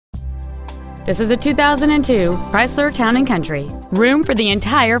This is a 2002 Chrysler Town & Country. Room for the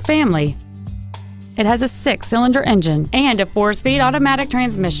entire family. It has a 6-cylinder engine and a 4-speed automatic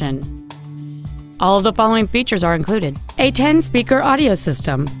transmission. All of the following features are included: a 10-speaker audio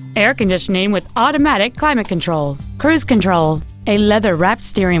system, air conditioning with automatic climate control, cruise control, a leather-wrapped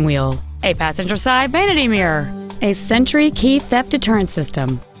steering wheel, a passenger side vanity mirror, a Sentry key theft deterrent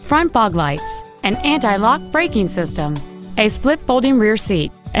system, front fog lights, an anti-lock braking system, a split folding rear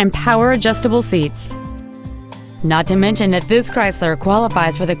seat, and power adjustable seats. Not to mention that this Chrysler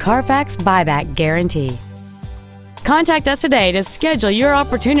qualifies for the Carfax buyback guarantee. Contact us today to schedule your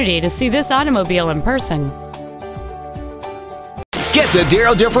opportunity to see this automobile in person. Get the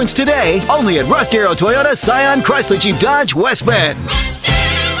Darrow difference today, only at Russ Darrow Toyota, Scion, Chrysler Jeep Dodge, West Bend.